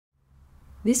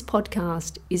This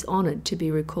podcast is honoured to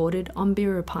be recorded on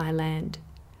Biripi land.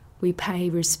 We pay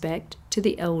respect to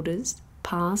the elders,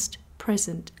 past,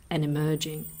 present and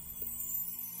emerging.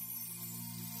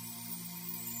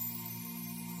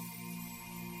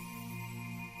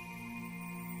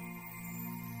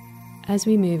 As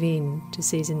we move in to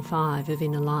Season 5 of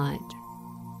Inner Light,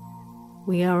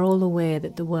 we are all aware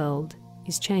that the world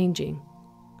is changing,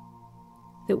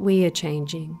 that we are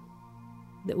changing,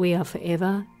 that we are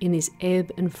forever in this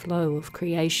ebb and flow of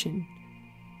creation.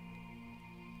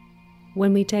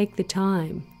 When we take the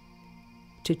time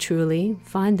to truly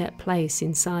find that place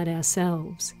inside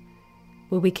ourselves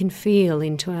where we can feel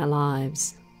into our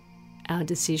lives, our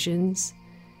decisions,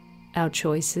 our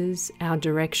choices, our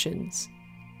directions,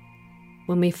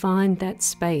 when we find that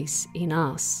space in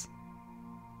us,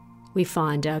 we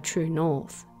find our true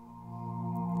north.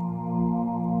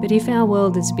 But if our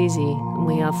world is busy and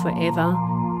we are forever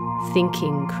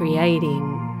thinking,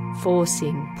 creating,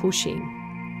 forcing, pushing,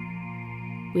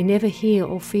 we never hear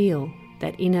or feel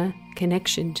that inner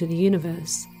connection to the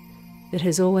universe that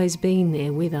has always been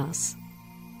there with us.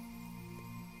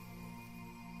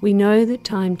 We know that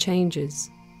time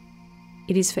changes.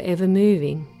 It is forever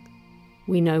moving.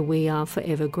 We know we are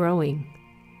forever growing.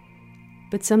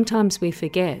 But sometimes we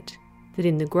forget that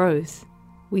in the growth,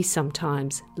 we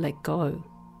sometimes let go.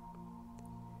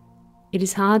 It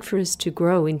is hard for us to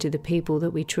grow into the people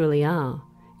that we truly are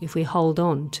if we hold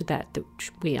on to that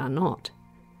we are not.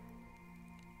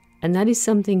 And that is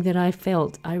something that I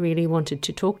felt I really wanted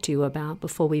to talk to you about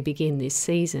before we begin this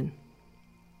season.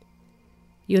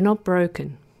 You're not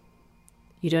broken.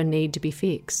 You don't need to be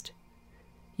fixed.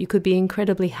 You could be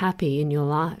incredibly happy in your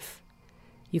life.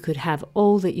 You could have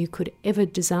all that you could ever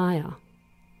desire.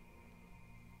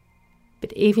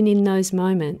 But even in those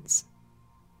moments,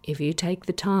 if you take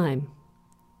the time,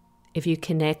 if you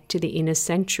connect to the inner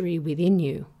sanctuary within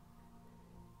you,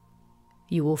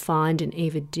 you will find an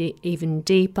even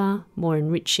deeper, more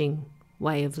enriching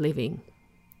way of living.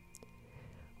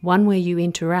 One where you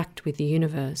interact with the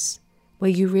universe, where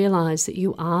you realize that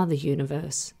you are the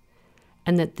universe,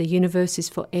 and that the universe is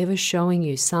forever showing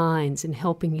you signs and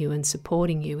helping you and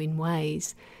supporting you in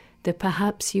ways that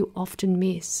perhaps you often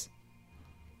miss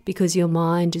because your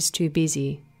mind is too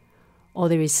busy or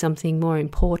there is something more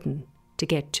important to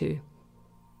get to.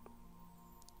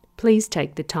 Please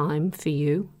take the time for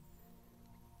you.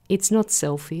 It's not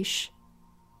selfish,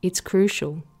 it's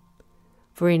crucial.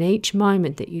 For in each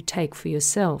moment that you take for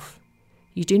yourself,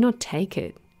 you do not take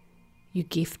it, you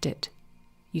gift it.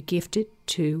 You gift it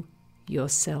to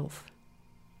yourself.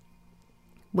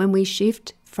 When we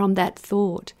shift from that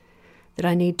thought that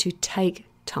I need to take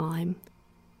time,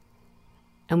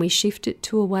 and we shift it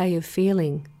to a way of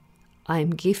feeling I am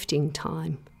gifting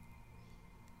time,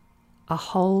 a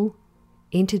whole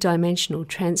interdimensional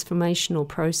transformational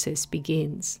process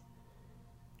begins,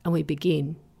 and we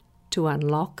begin to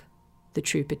unlock the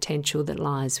true potential that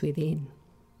lies within.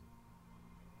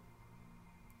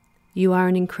 You are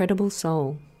an incredible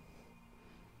soul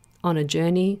on a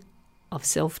journey of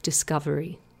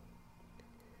self-discovery.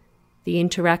 The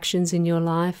interactions in your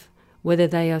life, whether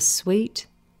they are sweet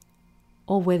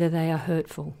or whether they are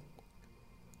hurtful,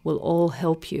 will all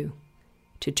help you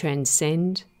to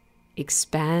transcend,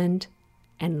 expand,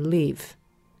 and live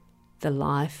the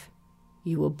life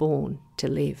you were born to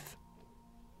live.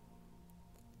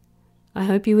 I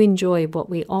hope you enjoy what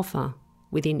we offer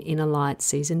within Inner Light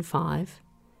Season 5.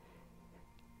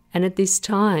 And at this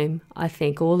time, I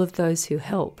thank all of those who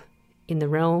help in the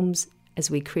realms as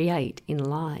we create in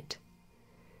light.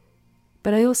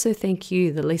 But I also thank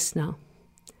you, the listener,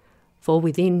 for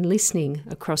within listening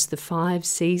across the 5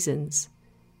 seasons,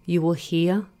 you will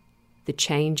hear the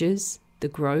changes, the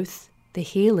growth, the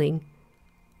healing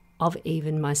of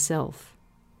even myself.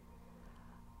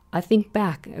 I think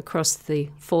back across the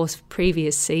 4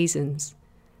 previous seasons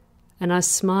and I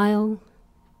smile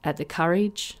at the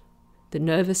courage, the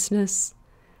nervousness,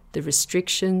 the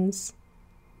restrictions,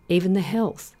 even the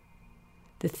health,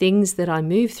 the things that I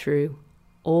move through,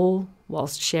 all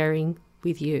whilst sharing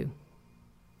with you.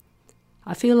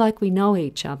 I feel like we know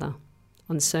each other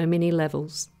on so many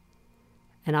levels,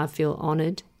 and I feel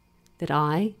honoured that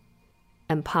I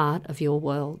am part of your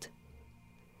world.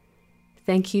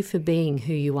 Thank you for being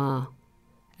who you are,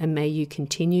 and may you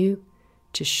continue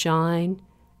to shine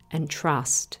and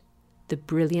trust the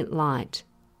brilliant light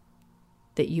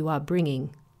that you are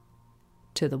bringing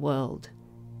to the world,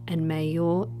 and may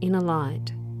your inner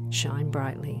light shine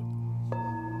brightly.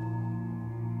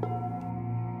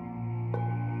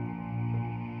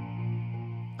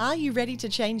 Are you ready to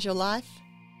change your life?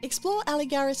 Explore Ali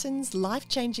Garrison's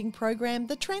life-changing program,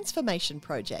 The Transformation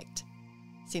Project.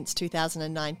 Since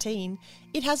 2019,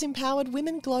 it has empowered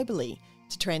women globally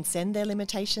to transcend their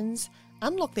limitations,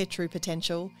 unlock their true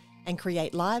potential, and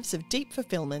create lives of deep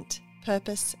fulfillment,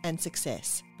 purpose, and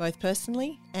success, both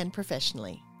personally and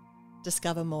professionally.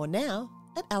 Discover more now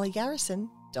at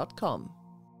aligarrison.com.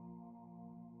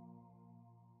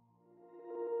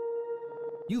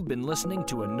 You've been listening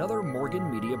to another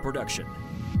Morgan Media production.